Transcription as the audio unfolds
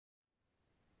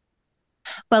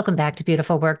Welcome back to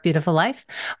Beautiful Work, Beautiful Life.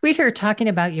 We're here talking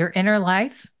about your inner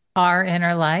life, our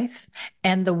inner life,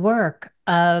 and the work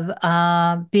of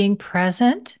being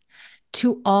present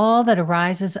to all that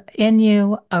arises in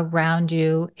you, around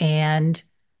you, and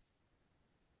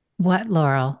what,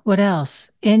 Laurel? What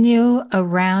else? In you,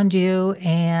 around you,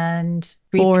 and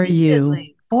For you.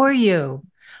 repeatedly for you.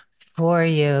 For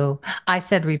you. I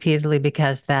said repeatedly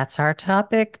because that's our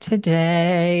topic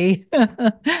today.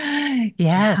 Yes.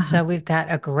 Yeah. So we've got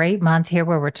a great month here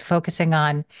where we're focusing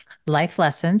on life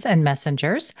lessons and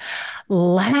messengers.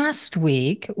 Last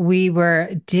week, we were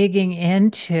digging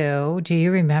into, do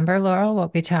you remember, Laurel,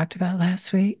 what we talked about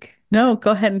last week? No,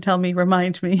 go ahead and tell me,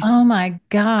 remind me. Oh my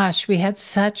gosh, we had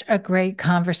such a great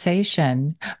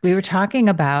conversation. We were talking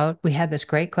about, we had this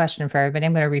great question for everybody.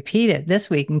 I'm going to repeat it this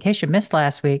week in case you missed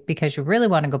last week because you really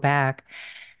want to go back.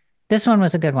 This one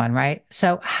was a good one, right?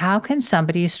 So, how can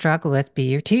somebody you struggle with be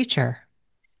your teacher?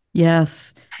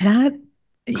 Yes, that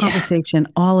Yeah. conversation,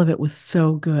 all of it was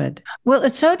so good. Well,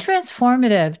 it's so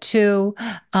transformative to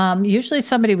usually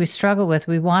somebody we struggle with,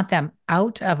 we want them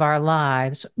out of our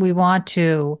lives. We want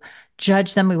to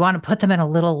judge them. We want to put them in a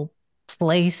little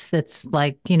place that's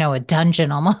like, a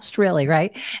dungeon almost, really,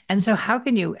 right? And so how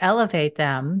can you elevate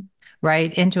them,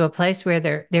 right, into a place where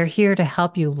they're here to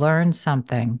help you learn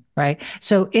something, right?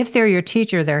 So if they're your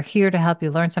teacher, they're here to help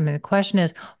you learn something. The question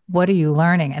is, what are you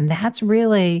learning? And that's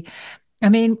really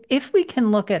if we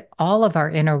can look at all of our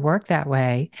inner work that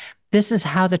way, this is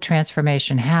how the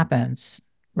transformation happens,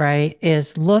 right?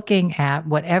 Is looking at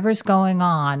whatever's going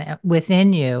on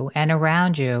within you and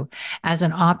around you as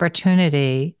an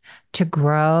opportunity to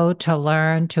grow, to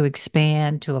learn, to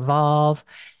expand, to evolve.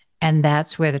 And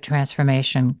that's where the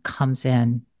transformation comes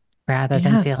in rather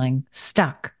than Yes, feeling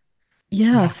stuck.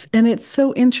 Yeah. yes. And it's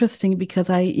so interesting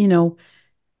because I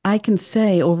can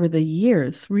say over the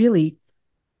years, really,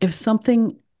 if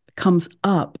something comes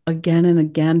up again and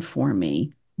again for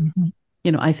me, Mhm.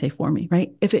 I say for me,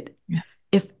 right? If it Yeah.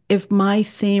 if my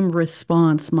same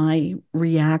response, my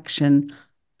reaction,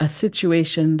 a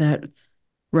situation that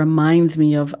reminds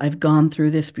me of I've gone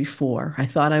through this before. I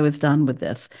thought I was done with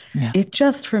this. Yeah. It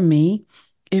just for me,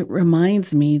 it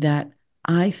reminds me that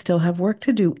I still have work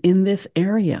to do in this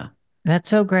area. That's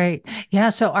so great. Yeah.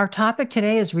 So our topic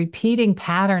today is repeating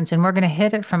patterns, and we're going to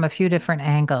hit it from a few different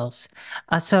angles.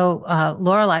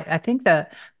 Laurel, I think the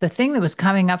thing that was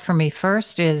coming up for me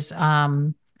first is, we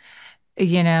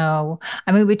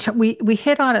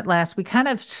hit on it last. We kind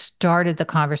of started the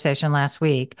conversation last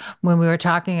week when we were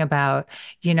talking about,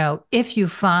 if you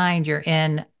find you're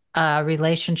in a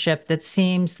relationship that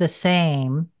seems the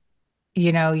same,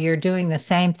 you're doing the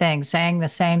same thing, saying the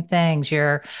same things,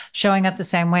 you're showing up the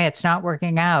same way. It's not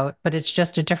working out, but it's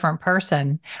just a different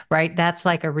person, right? That's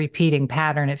like a repeating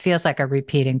pattern. It feels like a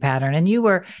repeating pattern. And you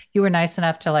were nice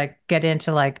enough to like get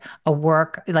into like a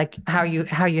work, like how you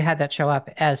had that show up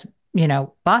as,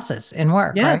 bosses in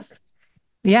work, right? Yes.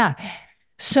 Yeah.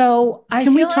 So I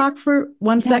Can we feel like, talk for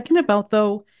one yeah, second about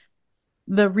though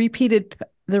the repeated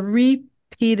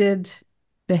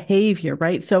behavior,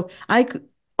 right? So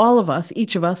all of us,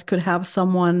 each of us could have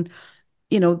someone,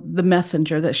 the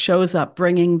messenger that shows up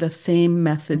bringing the same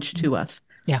message mhm, to us.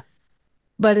 yeah,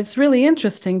 But it's really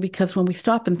interesting because when we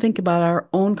stop and think about our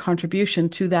own contribution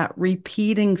to that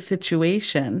repeating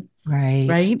situation, right.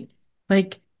 right?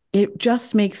 Like it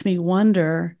just makes me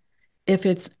wonder if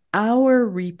it's our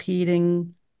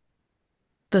repeating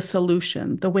the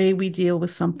solution, the way we deal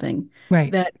with something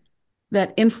Right. that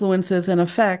that influences and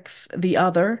affects the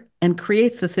other and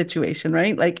creates the situation,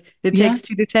 right? Like it Yeah. takes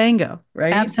two to tango,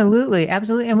 right? Absolutely,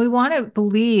 absolutely. And we want to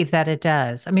believe that it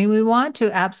does. We want to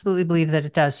absolutely believe that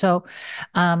it does. So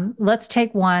let's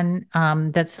take one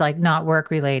that's like not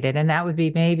work related. And that would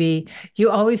be maybe you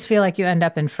always feel like you end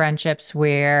up in friendships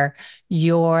where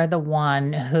you're the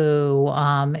one who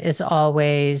is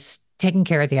always taking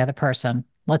care of the other person.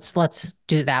 Let's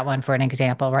do that one for an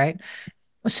example, right?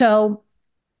 So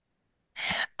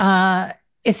uh,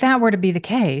 if that were to be the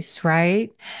case,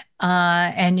 right?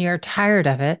 And you're tired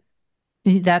of it,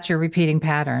 that's your repeating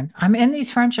pattern. I'm in these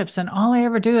friendships and all I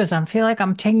ever do is I feel like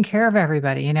I'm taking care of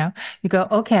everybody, You go,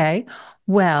 okay,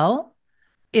 well,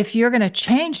 if you're going to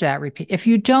change that repeat, if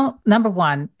you don't, number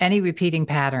one, any repeating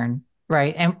pattern,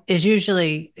 right, and is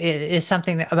usually is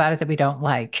something about it that we don't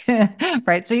like,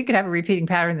 right? So you could have a repeating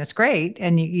pattern that's great,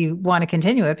 and you want to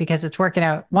continue it because it's working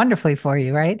out wonderfully for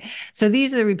you, right? So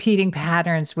these are the repeating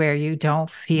patterns where you don't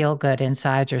feel good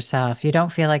inside yourself. You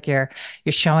don't feel like you're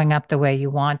showing up the way you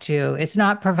want to. It's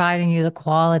not providing you the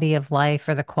quality of life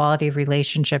or the quality of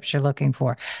relationships you're looking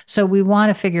for. So we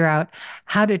want to figure out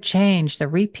how to change the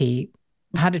repeat,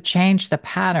 how to change the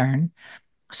pattern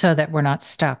so that we're not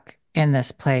stuck in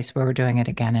this place where we're doing it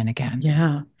again and again.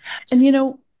 Yeah. And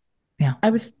Yeah.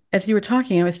 as you were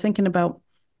talking, I was thinking about,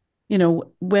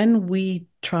 when we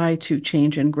try to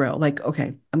change and grow, like,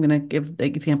 okay, I'm going to give the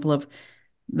example of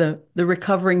the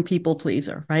recovering people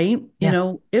pleaser, right?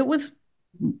 Yeah. It was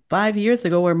 5 years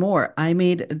ago or more, I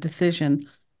made a decision.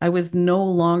 I was no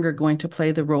longer going to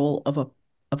play the role of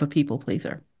a people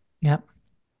pleaser. Yep.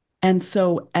 And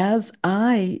so as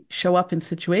I show up in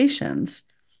situations,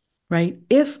 right,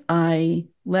 if I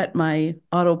let my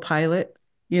autopilot,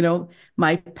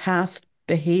 my past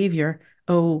behavior,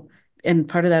 oh, and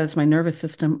part of that is my nervous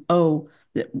system, oh,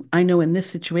 I know in this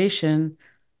situation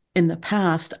in the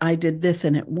past I did this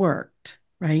and it worked,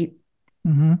 right?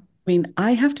 Hmm. I mean,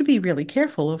 I have to be really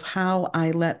careful of how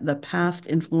I let the past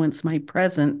influence my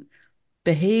present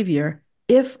behavior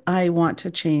if I want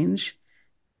to change,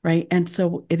 right? And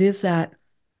so it is that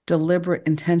deliberate,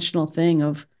 intentional thing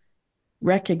of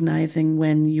recognizing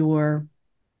when your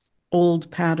old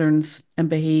patterns and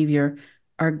behavior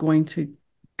are going to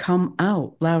come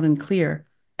out loud and clear.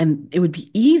 And it would be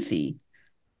easy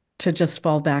to just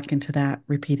fall back into that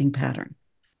repeating pattern.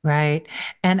 Right.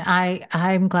 And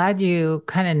I'm glad you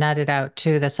kind of nutted out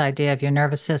too this idea of your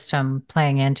nervous system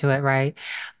playing into it, right?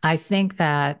 I think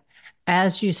that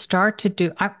as you start to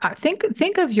do, I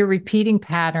think of your repeating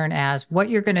pattern as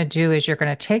what you're going to do is you're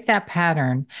going to take that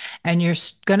pattern and you're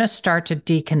going to start to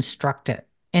deconstruct it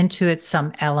into its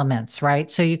some elements, right?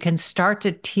 So you can start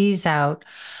to tease out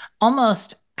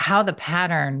almost how the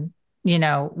pattern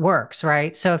works,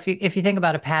 right? So if you think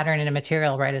about a pattern in a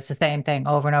material, right, it's the same thing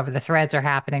over and over. The threads are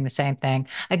happening the same thing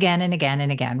again and again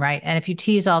and again, right? And if you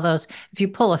tease all those, if you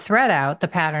pull a thread out, the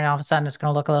pattern all of a sudden is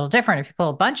going to look a little different. If you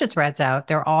pull a bunch of threads out,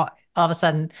 they're all of a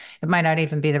sudden, it might not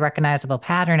even be the recognizable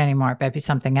pattern anymore. It might be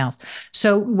something else.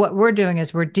 So what we're doing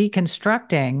is we're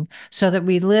deconstructing so that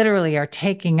we literally are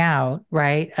taking out,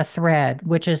 right, a thread,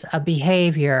 which is a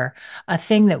behavior, a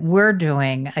thing that we're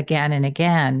doing again and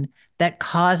again that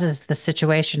causes the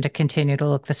situation to continue to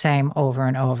look the same over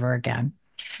and over again.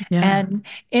 Yeah. And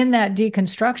in that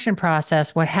deconstruction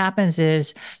process, what happens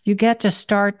is you get to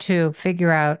start to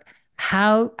figure out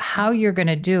how you're going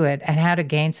to do it and how to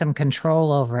gain some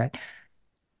control over it.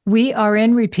 We are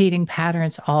in repeating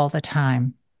patterns all the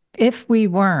time. If we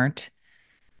weren't,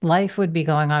 life would be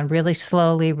going on really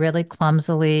slowly, really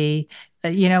clumsily.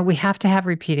 We have to have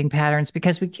repeating patterns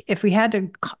because if we had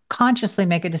to consciously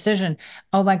make a decision,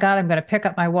 oh my God, I'm going to pick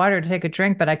up my water to take a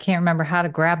drink, but I can't remember how to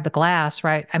grab the glass,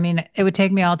 right? I mean, it would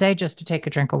take me all day just to take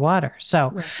a drink of water.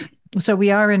 Right. So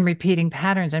we are in repeating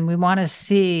patterns, and we want to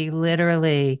see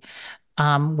literally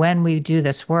when we do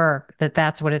this work that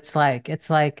that's what it's like. It's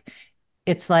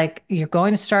like you're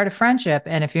going to start a friendship,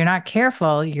 and if you're not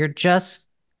careful, you're just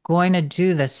going to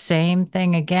do the same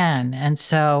thing again. And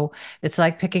so it's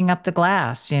like picking up the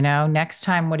glass, next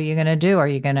time, what are you going to do? Are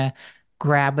you going to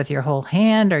grab with your whole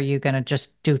hand? Are you going to just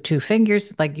do two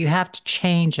fingers? Like you have to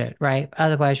change it, right?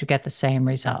 Otherwise, you get the same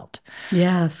result.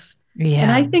 Yes.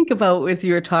 And I Yeah. think about, as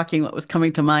you were talking, what was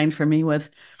coming to mind for me was,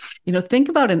 think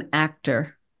about an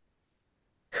actor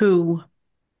who,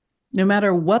 no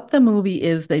matter what the movie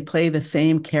is, they play the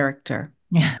same character.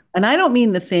 Yeah. And I don't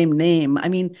mean the same name. I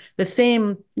mean the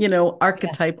same, Yeah.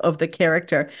 archetype of the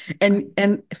character.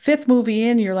 And fifth movie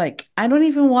in, you're like, I don't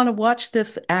even want to watch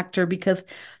this actor because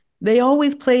they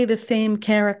always play the same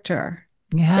character,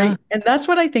 Yeah. right? And that's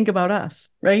what I think about us,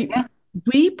 right? Yeah.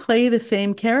 We play the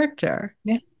same character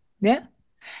Yeah. Yeah.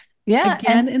 Yeah.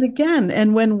 again and again.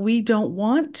 And when we don't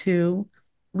want to,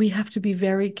 we have to be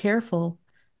very careful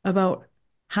about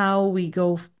how we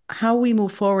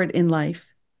move forward in life.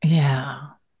 Yeah.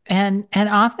 And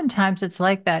oftentimes it's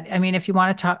like that. I mean, if you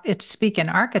want to speak in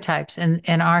archetypes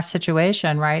in our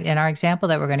situation, right? In our example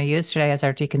that we're going to use today as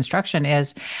our deconstruction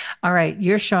is, all right,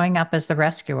 you're showing up as the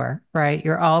rescuer, right?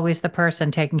 You're always the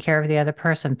person taking care of the other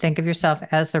person. Think of yourself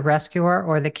as the rescuer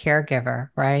or the caregiver,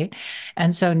 right?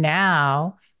 And so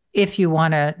now, if you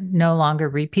want to no longer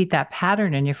repeat that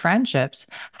pattern in your friendships,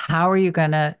 how are you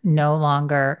going to no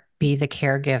longer be the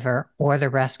caregiver or the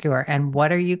rescuer? And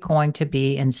what are you going to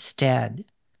be instead?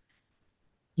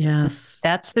 Yes,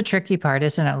 That's the tricky part,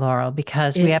 isn't it, Laurel?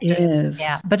 Because we it have to,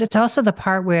 yeah, is. but it's also the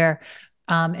part where,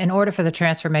 in order for the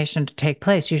transformation to take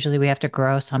place, usually we have to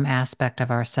grow some aspect of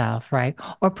ourselves, right?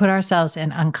 Or put ourselves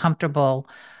in uncomfortable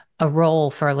a role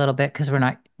for a little bit because we're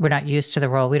not used to the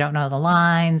role. We don't know the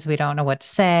lines. We don't know what to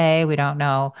say. We don't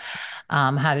know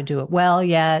how to do it well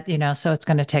yet, so it's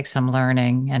going to take some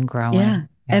learning and Yeah. growing. Yeah.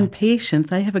 And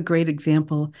patience. I have a great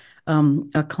example.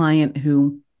 A client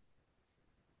who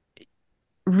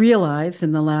realized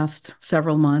in the last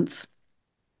several months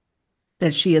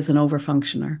that she is an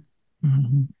overfunctioner.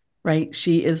 Mhm. right?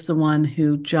 She is the one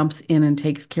who jumps in and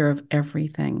takes care of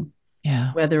everything,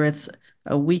 Yeah. whether it's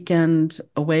a weekend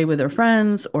away with her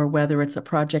friends or whether it's a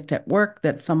project at work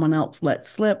that someone else let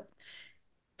slip.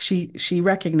 She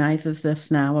recognizes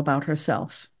this now about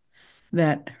herself,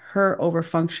 that her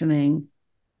overfunctioning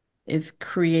is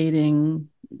creating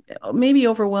maybe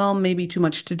overwhelm, maybe too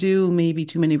much to do, maybe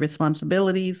too many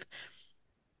responsibilities.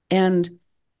 And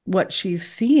what she's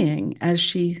seeing as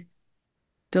she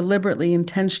deliberately,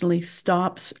 intentionally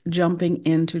stops jumping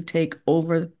in to take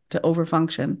over, to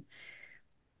overfunction,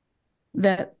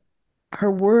 that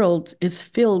her world is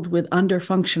filled with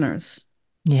underfunctioners.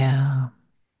 Yeah.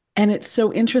 And it's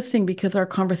so interesting because our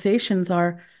conversations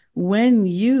are when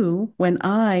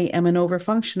I am an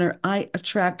overfunctioner, I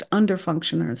attract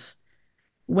underfunctioners.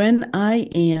 When I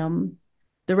am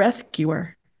the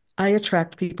rescuer, I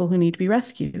attract people who need to be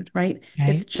rescued, right?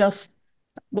 It's Right. just,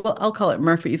 well, I'll call it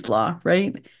Murphy's Law,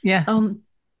 right? Yeah. Um,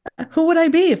 who would I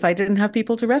be if I didn't have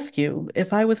people to rescue?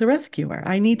 If I was a rescuer,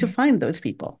 I need to find those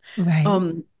people. Right.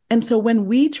 And so when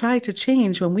we try to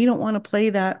change, when we don't want to play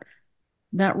that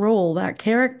role, that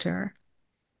character,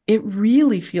 it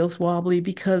really feels wobbly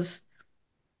because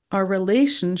our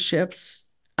relationships,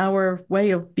 our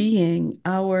way of being,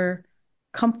 our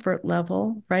comfort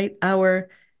level, right? Our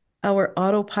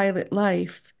autopilot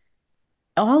life,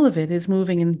 all of it is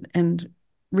moving and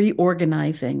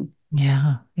reorganizing,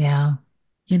 Yeah. Yeah.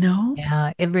 you know?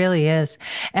 Yeah, it really is.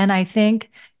 And I think,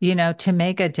 to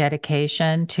make a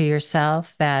dedication to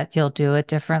yourself that you'll do it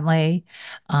differently,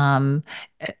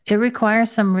 it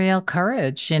requires some real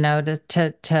courage,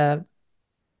 to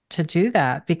do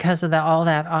that because of all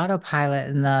that autopilot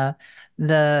and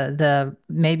the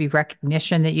maybe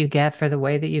recognition that you get for the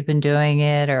way that you've been doing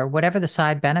it or whatever the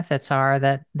side benefits are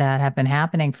that have been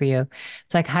happening for you.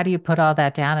 It's like, how do you put all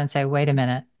that down and say, wait a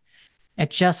minute? I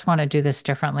just want to do this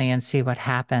differently and see what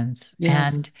happens.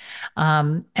 Yes.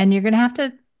 And you're going to have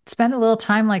to spend a little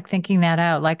time like thinking that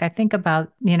out. Like I think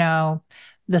about,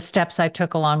 the steps I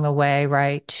took along the way,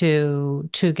 right, to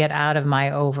get out of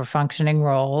my over functioning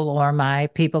role or my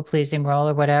people pleasing role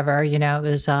or whatever, it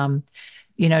was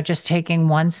just taking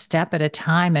one step at a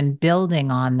time and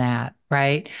building on that,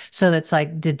 right? So that's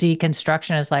like the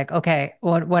deconstruction is like, okay,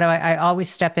 what do I always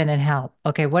step in and help.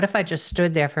 Okay, what if I just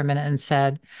stood there for a minute and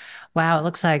said, wow, it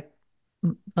looks like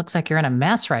you're in a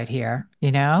mess right here.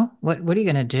 What are you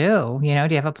going to do? Do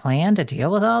you have a plan to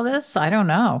deal with all this? I don't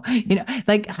know.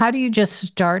 Like how do you just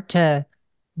start to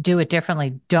do it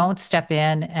differently? Don't step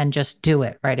in and just do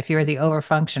it, right? If you're the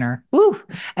overfunctioner, woo,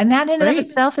 and that in and of Right?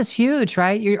 itself is huge,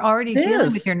 right? You're already It dealing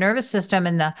with is. your nervous system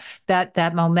and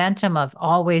that momentum of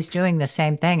always doing the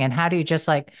same thing. And how do you just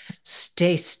like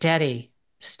stay steady,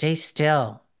 stay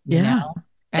still, Yeah.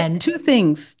 And Two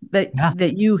things yeah,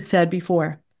 that you said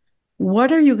before.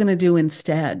 What are you going to do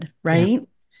instead, yeah, right? really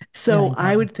So I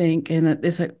important. would think, and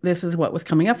this is what was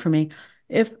coming up for me,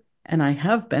 if and I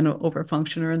have been an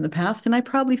overfunctioner in the past, and I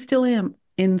probably still am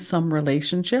in some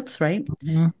relationships, right?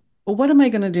 Mhm. But what am I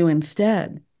going to do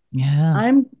instead? Yeah.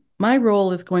 I'm my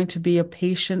role is going to be a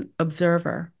patient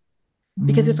observer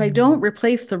because if I Mm. don't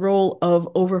replace the role of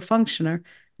overfunctioner, I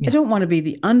Yeah. don't want to be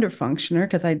the underfunctioner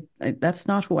because I that's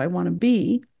not who I want to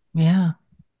be. Yeah.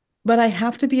 But I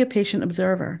have to be a patient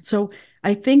observer. So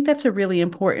I think that's a really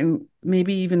important,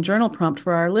 maybe even journal prompt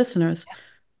for our listeners.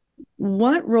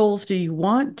 What roles do you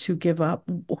want to give up?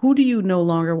 Who do you no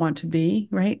longer want to be,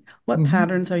 right? What Hmm.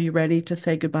 patterns are you ready to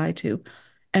say goodbye to? Yeah.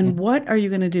 And what are you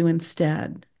going to do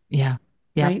instead, Yeah.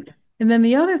 Yep. right? And then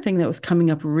the other thing that was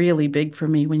coming up really big for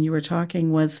me when you were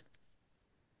talking was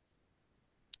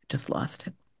just lost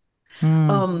it. Mm.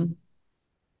 Um,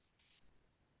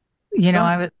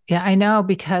 I oh, would, yeah, I know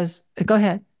because go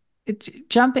ahead.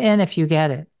 Jump in if you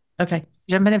get it. okay.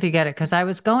 Jump in if you get it. Because I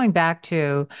was going back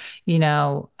to,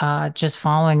 just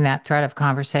following that thread of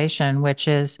conversation, which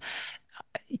is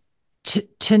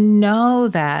to know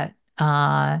that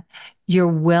you're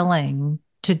willing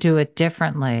to do it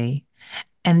differently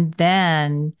and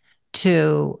then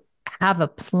to have a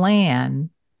plan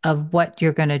of what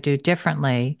you're going to do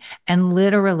differently. And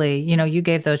literally, you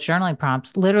gave those journaling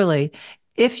prompts. Literally,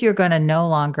 if you're going to no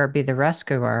longer be the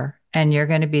rescuer and you're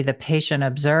going to be the patient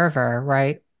observer,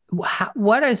 right?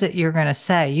 What is it you're going to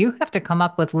say? You have to come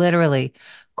up with literally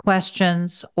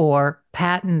questions or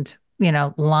patent,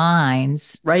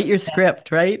 lines. Write your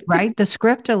script, right? Write the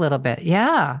script a little bit.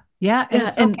 Yeah. Yeah. And Yeah,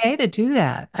 it's okay to do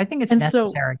that. I think it's and so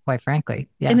necessary, quite frankly.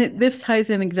 Yeah. and this ties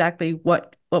in exactly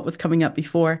what was coming up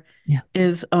before Yeah.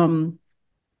 is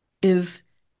is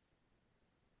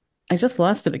I just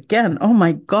lost it again. Oh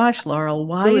my gosh, Laurel,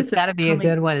 why Ooh, it's is it got to be a coming?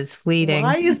 good one. It's Why fleeting.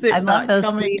 is I it love not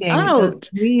coming those out?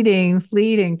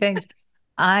 fleeting things.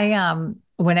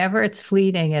 Whenever it's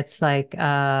fleeting, it's like,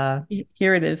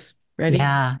 Here it is. Ready?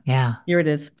 yeah, yeah, Here it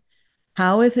is.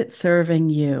 How is it serving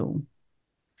you?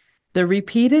 The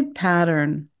repeated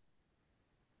pattern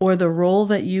or the role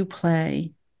that you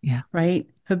play, yeah, right?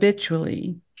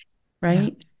 Habitually, yeah,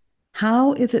 right?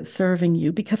 How is it serving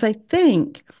you? Because I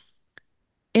think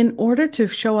in order to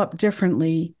show up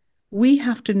differently, we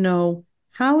have to know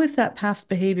how is that past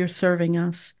behavior serving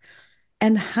us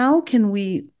and how can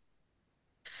we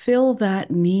fill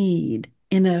that need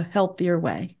in a healthier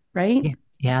way, right? yeah,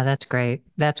 yeah. That's great.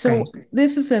 That's So great.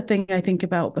 this is a thing I think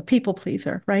about a people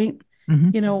pleaser, right?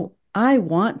 Hmm. I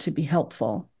want to be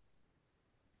helpful.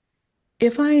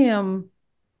 If I am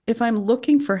if I'm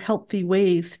looking for healthy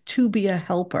ways to be a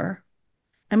helper,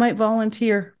 I might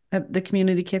volunteer at the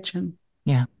community kitchen,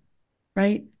 Yeah.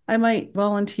 right? I might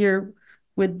volunteer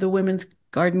with the women's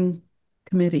garden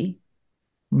committee,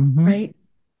 Hmm. right?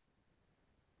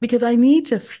 Because I need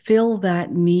to fill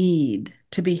that need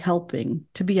to be helping,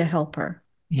 to be a helper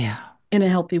Yeah. in a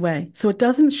healthy way. So it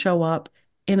doesn't show up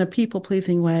in a people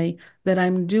pleasing way that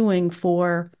I'm doing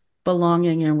for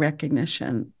belonging and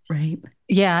recognition, right?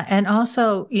 Yeah. And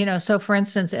also, so for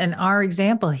instance, in our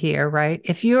example here, right?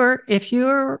 If you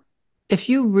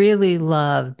really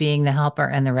love being the helper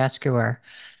and the rescuer,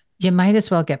 you might as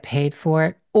well get paid for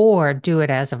it or do it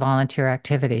as a volunteer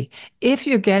activity. If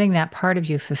you're getting that part of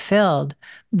you fulfilled,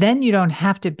 then you don't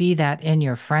have to be that in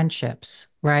your friendships,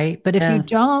 right? But if you Yes.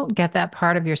 don't get that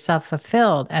part of yourself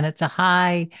fulfilled and it's a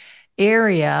high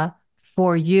area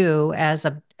for you as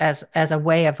a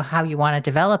way of how you want to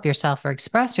develop yourself or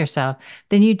express yourself,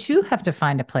 then you do have to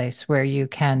find a place where you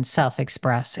can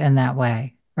self-express in that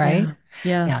way, right? Yeah.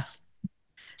 Yeah. Yes.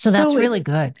 So So that's really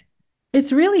good.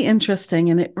 it's really interesting,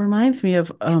 and it reminds me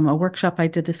of a workshop I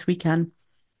did this weekend,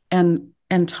 and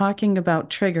talking about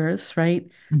triggers, right?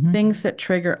 Hmm. Things that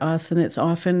trigger us, and it's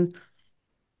often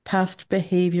past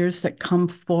behaviors that come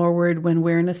forward when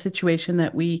we're in a situation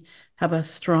that we have a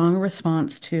strong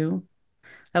response to.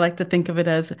 I like to think of it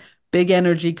as big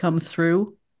energy come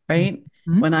through, right?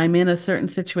 Hmm. When I'm in a certain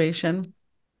situation,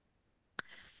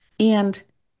 and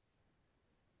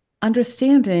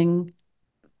understanding,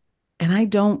 and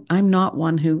I'm not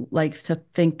one who likes to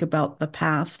think about the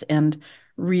past and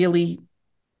really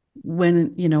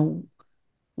when,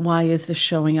 why is this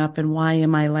showing up and why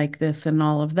am I like this and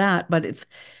all of that. But it's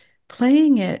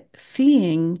playing it,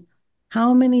 seeing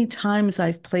how many times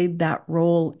I've played that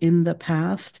role in the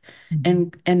past Hmm.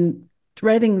 and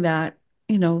threading that,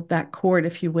 that cord,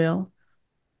 if you will,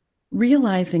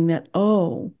 realizing that,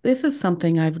 oh, this is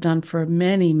something I've done for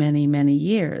many, many, many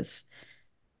years.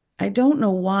 I don't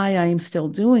know why I'm still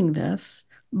doing this,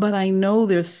 but I know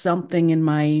there's something in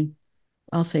my,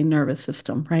 I'll say, nervous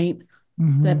system, right?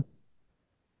 Hmm. That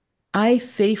I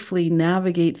safely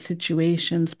navigate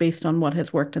situations based on what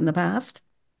has worked in the past.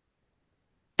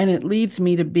 And it leads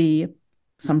me to be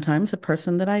sometimes a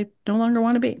person that I no longer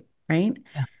want to be, right?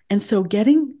 Yeah. And so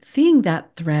seeing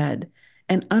that thread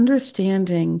and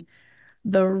understanding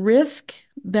the risk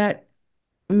that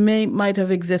might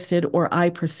have existed or I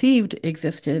perceived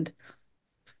existed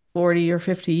 40 or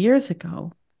 50 years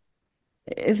ago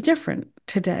is different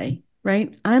today,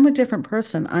 right? I'm a different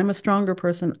person. I'm a stronger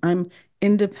person. I'm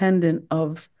independent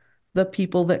of the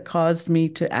people that caused me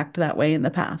to act that way in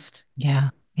the past, Yeah.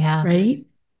 Yeah. right?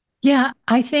 Yeah,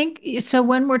 I think so.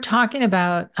 When we're talking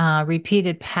about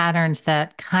repeated patterns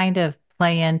that kind of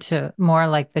play into more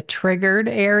like the triggered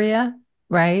area,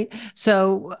 right?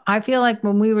 So I feel like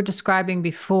when we were describing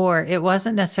before, it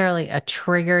wasn't necessarily a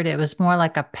triggered, it was more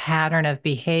like a pattern of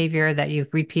behavior that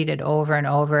you've repeated over and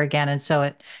over again. And so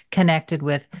it connected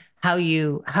with how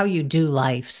you do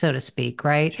life, so to speak,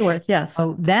 right? Sure. Yes.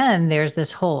 Oh, then there's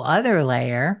this whole other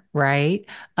layer, right,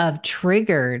 of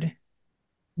triggered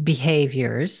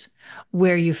behaviors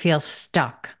where you feel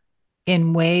stuck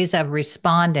in ways of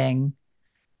responding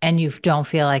and you don't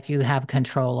feel like you have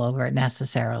control over it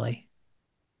necessarily,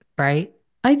 right?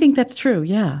 I think that's true.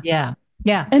 Yeah. Yeah.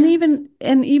 Yeah. And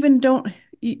even don't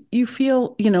you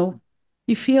feel,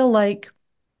 you feel like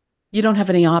you don't have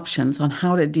any options on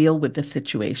how to deal with the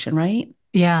situation, right?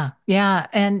 Yeah, yeah,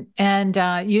 and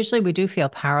usually we do feel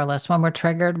powerless when we're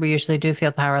triggered. We usually do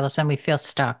feel powerless and we feel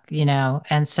stuck,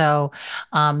 and so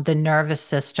the nervous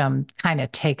system kind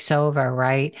of takes over,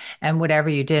 right? And whatever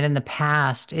you did in the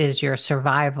past is your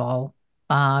survival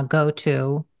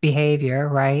go-to behavior,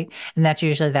 right? And that's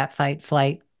usually that fight,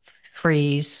 flight,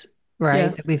 freeze, right?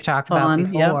 That Yes. we've talked about Fawn.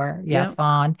 Yep. before. Yeah, Yep.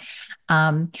 fawn.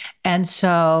 Um, and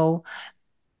so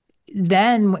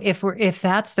then if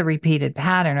that's the repeated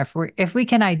pattern, if we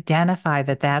can identify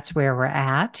that that's where we're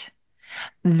at,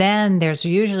 then there's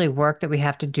usually work that we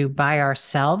have to do by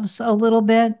ourselves a little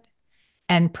bit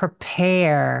and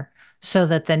prepare so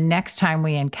that the next time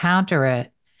we encounter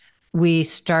it, we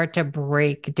start to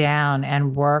break down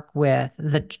and work with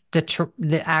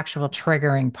the actual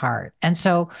triggering part. And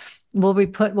so we'll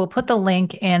put the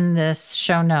link in this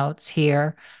show notes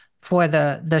here for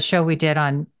the show we did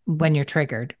on when you're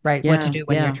triggered, right? What to Yeah, do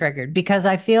when you're yeah, triggered, because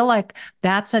I feel like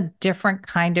that's a different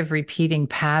kind of repeating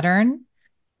pattern.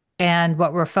 And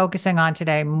what we're focusing on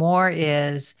today more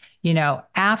is,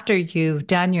 after you've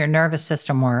done your nervous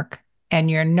system work and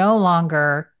you're no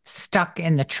longer stuck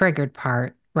in the triggered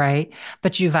part, right?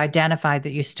 But you've identified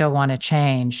that you still want to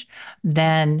change,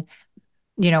 then,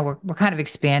 we're kind of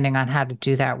expanding on how to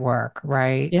do that work,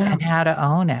 right? yeah, And how to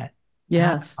own it, how to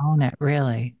yes. own it,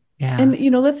 really. Yeah. And,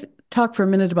 let's talk for a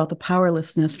minute about the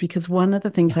powerlessness, because one of the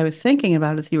things Yeah. I was thinking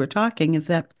about as you were talking is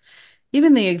that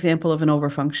even the example of an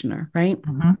overfunctioner, right? I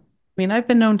Hmm. mean, I've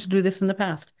been known to do this in the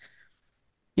past.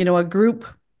 A group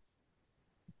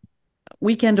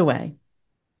weekend away.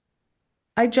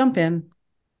 I jump in,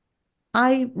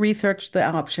 I research the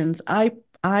options,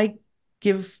 I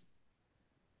give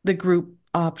the group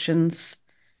options,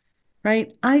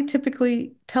 right? I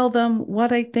typically tell them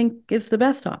what I think is the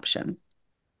best option,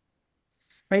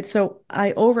 right? So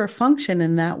I overfunction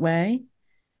in that way.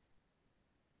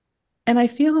 And I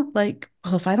feel like,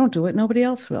 well, if I don't do it, nobody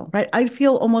else will, right? I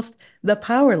feel almost the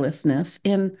powerlessness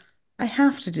in, I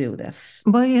have to do this.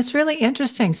 Well, it's really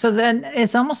interesting. So then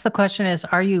it's almost the question is,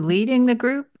 are you leading the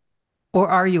group or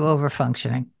are you over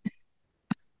functioning?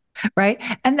 Right.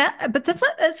 And but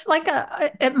it's like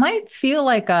it might feel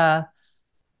like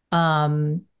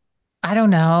um, I don't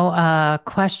know,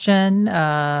 question,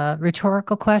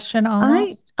 rhetorical question I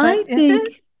almost, but I is it?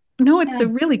 think no, it's Yeah. a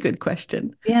really good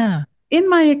question. Yeah. In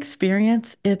my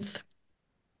experience, it's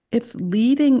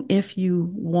leading if you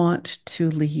want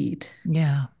to lead,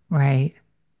 Yeah. Right.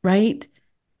 right?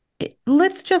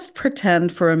 Let's just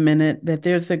pretend for a minute that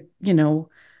there's a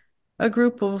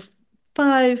group of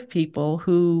 5 people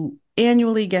who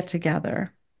annually get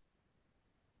together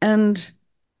and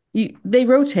they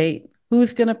rotate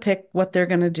who's going to pick what they're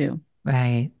going to do.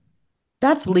 Right.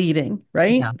 That's leading, Yeah.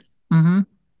 right? Hmm.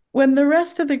 When the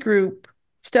rest of the group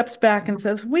steps back and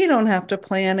says, we don't have to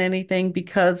plan anything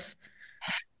because,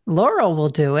 Laurel will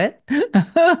do it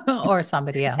or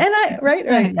somebody and else. I, right,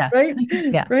 right, Yeah. right,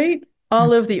 Yeah. right.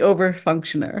 All of the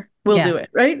overfunctioner will Yeah. do it,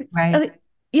 right? Right.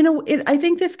 And, I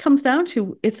think this comes down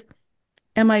to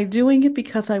am I doing it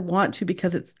because I want to,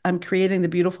 because I'm creating the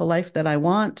beautiful life that I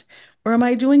want? Or am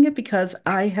I doing it because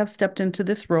I have stepped into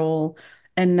this role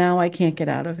and now I can't get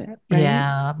out of it, right?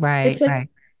 Yeah. It's Right. like,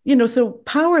 Right. so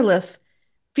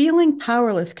feeling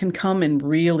powerless can come in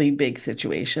really big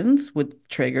situations with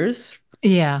triggers,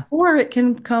 Yeah. or it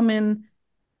can come in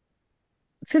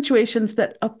situations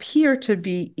that appear to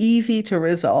be easy to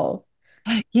resolve.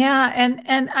 Yeah,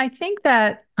 and I think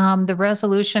that the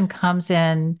resolution comes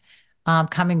in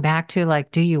coming back to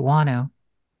like, do you want to?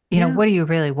 Yeah, What do you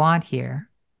really want here?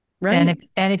 right.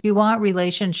 And if you want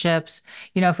relationships,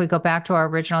 if we go back to our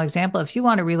original example, if you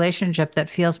want a relationship that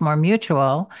feels more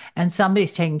mutual and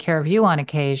somebody's taking care of you on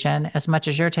occasion as much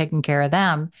as you're taking care of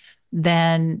them,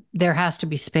 then there has to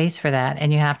be space for that.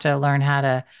 And you have to learn how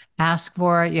to ask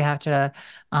for it. You have to,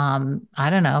 I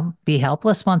don't know, be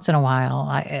helpless once in a while.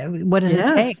 What does it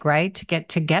take, Yes. right,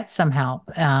 to get some help?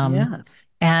 Yes.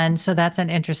 And so that's an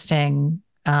interesting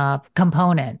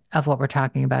component of what we're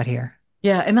talking about here.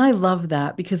 Yeah, and I love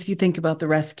that because you think about the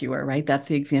rescuer, right? That's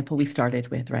the example we started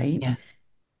with, right? Yeah.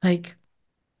 Like,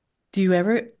 do you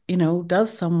ever,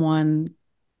 does someone,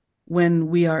 when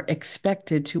we are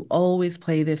expected to always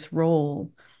play this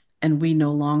role and we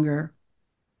no longer,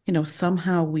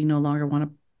 somehow we no longer want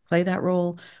to play that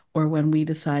role, or when we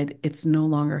decide it's no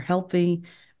longer healthy,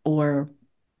 or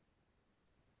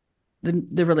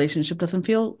the relationship doesn't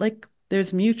feel like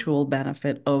there's mutual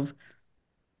benefit of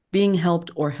being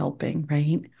helped or helping,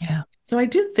 right? Yeah. So I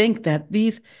do think that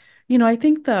I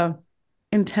think the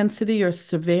intensity or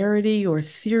severity or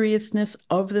seriousness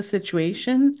of the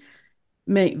situation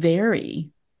may vary.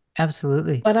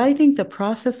 Absolutely. But I think the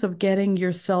process of getting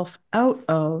yourself out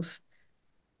of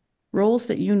roles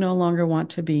that you no longer want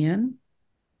to be in,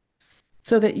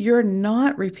 so that you're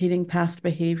not repeating past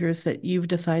behaviors that you've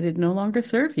decided no longer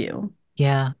serve you.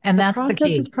 Yeah. And The that's the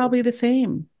process is key. probably the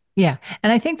same. Yeah.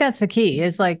 And I think that's the key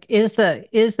is like, is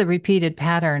the repeated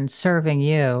pattern serving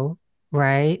you?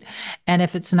 right? And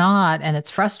if it's not, and it's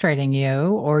frustrating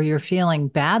you, or you're feeling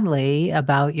badly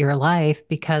about your life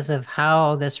because of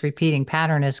how this repeating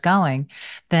pattern is going,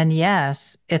 then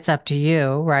yes, it's up to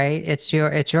you, right? It's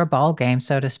your ball game,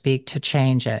 so to speak, to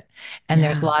change it. And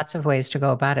there's Yeah. lots of ways to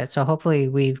go about it. So hopefully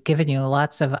we've given you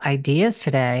lots of ideas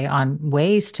today on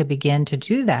ways to begin to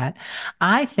do that.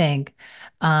 I think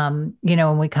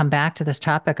when we come back to this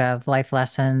topic of life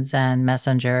lessons and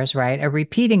messengers, right? A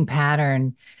repeating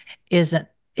pattern is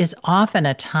is often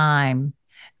a time.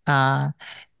 Uh,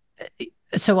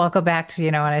 so I'll go back to,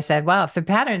 when I said, wow, if the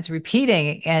pattern's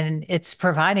repeating and it's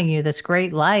providing you this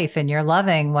great life and you're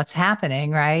loving what's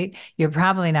happening, right? You're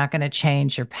probably not going to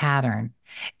change your pattern.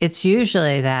 It's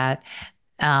usually that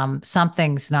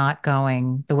something's not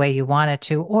going the way you want it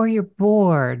to, or you're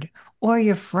bored, or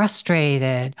you're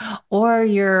frustrated, or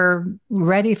you're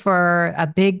ready for a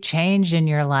big change in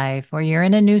your life, or you're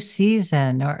in a new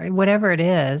season, or whatever it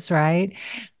is, right?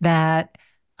 That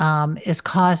is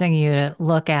causing you to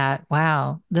look at,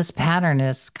 wow, this pattern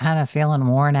is kind of feeling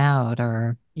worn out,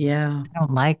 or Yeah. I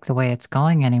don't like the way it's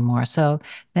going anymore. So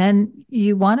then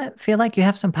you want to feel like you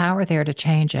have some power there to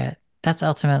change it. That's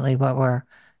ultimately what we're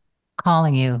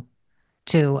calling you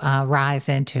to rise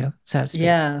into, so to speak.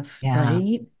 Yes. Yeah.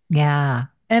 Right. Yeah.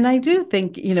 And I do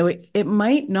think, it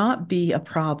might not be a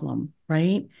problem,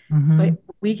 right? Hmm. But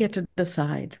we get to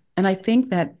decide. And I think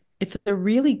that it's a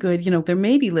really good, there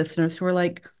may be listeners who are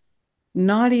like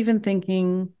not even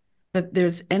thinking that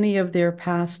there's any of their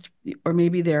past or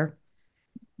maybe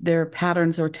their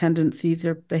patterns or tendencies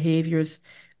or behaviors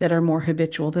that are more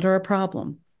habitual that are a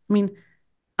problem. I mean,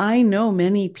 I know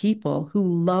many people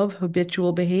who love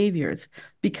habitual behaviors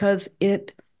because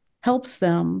it helps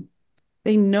them.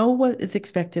 They know what is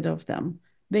expected of them.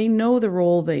 They know the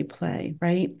role they play,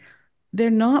 right? They're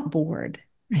not bored,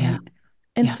 Yeah. right?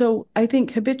 And Yeah. so I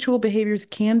think habitual behaviors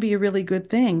can be a really good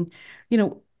thing.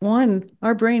 One,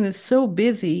 our brain is so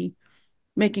busy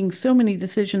making so many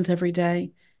decisions every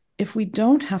day. If we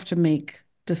don't have to make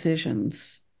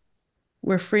decisions,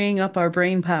 we're freeing up our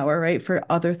brain power, right, for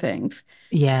other things.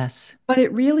 Yes. But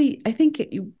it really, I think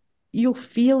you'll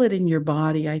feel it in your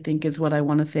body, I think is what I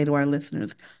want to say to our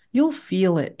listeners. You'll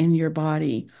feel it in your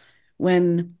body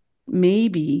when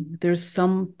maybe there's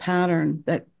some pattern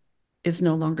that is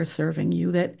no longer serving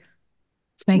you that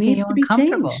It's making needs you to be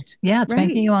uncomfortable. changed. Yeah, it's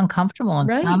making Right. you uncomfortable in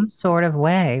some Right. sort of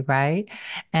way, right?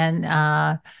 And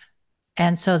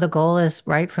And so the goal is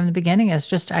right from the beginning is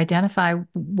just identify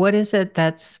what is it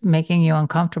that's making you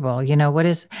uncomfortable, what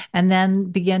is, and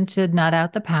then begin to nut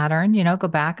out the pattern, go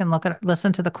back and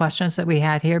listen to the questions that we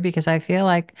had here, because I feel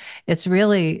like it's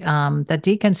really the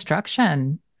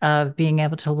deconstruction of being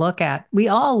able to look at, we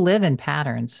all live in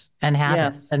patterns and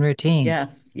habits Yes. and routines.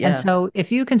 Yes. And Yes. so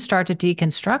if you can start to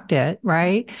deconstruct it,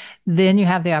 right, then you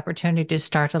have the opportunity to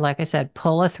start to, like I said,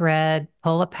 pull a thread,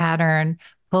 pull a pattern,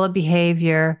 pull a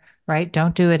behavior, right?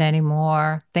 Don't do it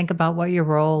anymore. Think about what your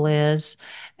role is,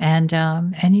 and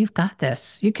you've got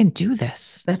this. You can do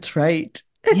this. That's right.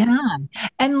 Yeah.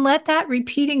 And let that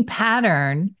repeating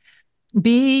pattern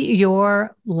be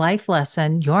your life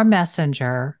lesson, your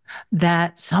messenger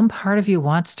that some part of you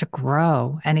wants to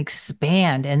grow and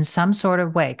expand in some sort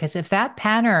of way. Because if that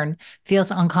pattern feels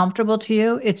uncomfortable to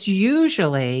you, it's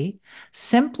usually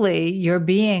simply your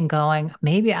being going,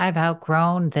 maybe I've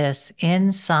outgrown this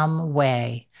in some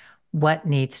way. What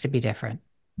needs to be different?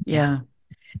 Yeah. Yeah.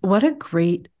 What a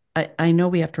great, I know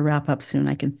we have to wrap up soon.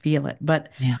 I can feel it. But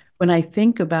Yeah. when I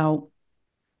think about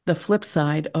the flip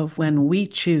side of when we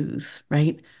choose,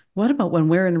 right? What about when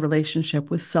we're in a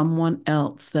relationship with someone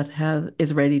else that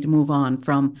is ready to move on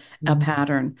from a Mhm.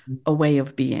 pattern, a way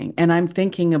of being? And I'm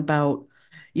thinking about,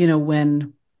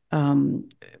 um,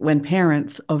 when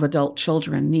parents of adult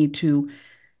children need to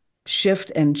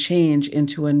shift and change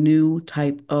into a new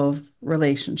type of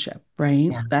relationship,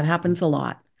 right? Yeah. That happens a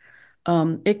lot.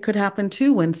 It could happen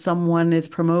too when someone is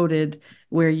promoted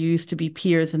where you used to be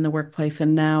peers in the workplace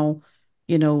and now,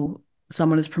 you know,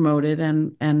 someone is promoted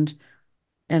and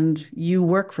you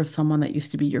work for someone that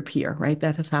used to be your peer, right?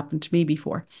 That has happened to me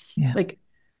before. Yeah. Like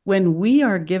when we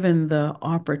are given the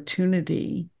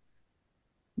opportunity,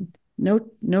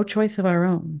 no choice of our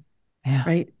own, Yeah.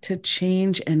 right? To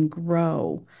change and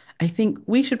grow. I think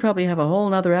we should probably have a whole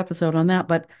nother episode on that,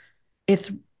 but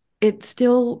it's it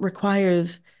still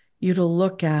requires you to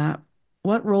look at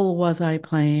what role was I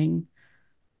playing?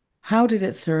 How did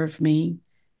it serve me?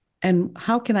 And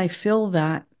how can I fill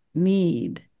that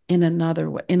need in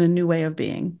another way, in a new way of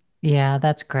being? Yeah,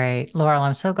 that's great. Laurel,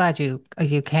 I'm so glad you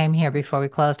came here before we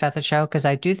closed out the show, because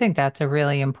I do think that's a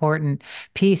really important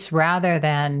piece, rather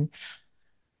than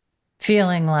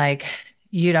feeling like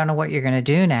you don't know what you're going to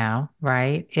do now,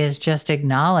 right? Is just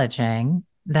acknowledging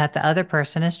that the other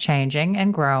person is changing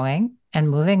and growing and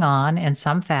moving on in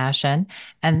some fashion.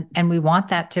 And we want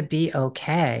that to be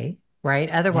okay, right?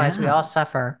 Otherwise, we Yeah. all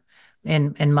suffer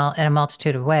in a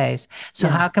multitude of ways. So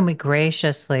how can Yes. we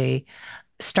graciously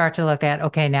start to look at,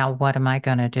 okay, now what am I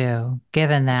going to do?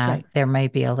 Given That's that right. there may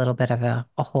be a little bit of a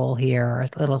hole here or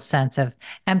a little sense of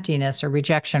emptiness or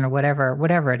rejection or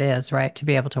whatever it is, right? To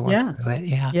be able to work through Yes. it.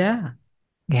 Yeah. Yeah.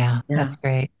 Yeah. That's Yeah.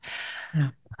 great. Yeah.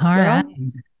 All right.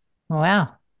 Well, Wow.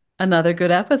 another good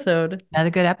episode. Another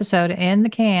good episode in the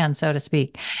can, so to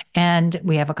speak. And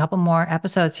we have a couple more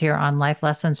episodes here on life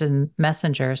lessons and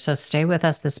messengers. So stay with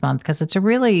us this month because it's a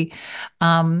really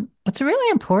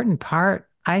important part,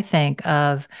 I think,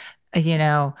 of, you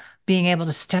know, being able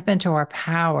to step into our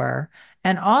power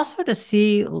and also to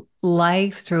see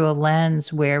life through a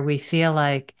lens where we feel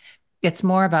like it's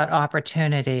more about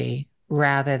opportunity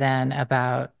rather than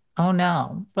about, oh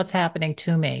no, what's happening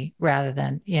to me rather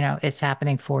than, it's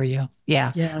happening for you.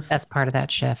 Yeah. That's Yes. part of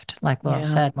that shift, like Laurel Yeah.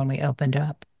 said when we opened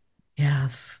up.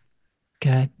 Yes.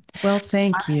 Good. Well, All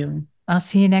thank right. you. I'll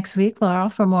see you next week, Laurel,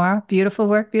 for more beautiful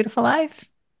work, beautiful life.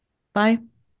 Bye.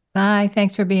 Bye.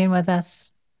 Thanks for being with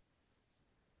us.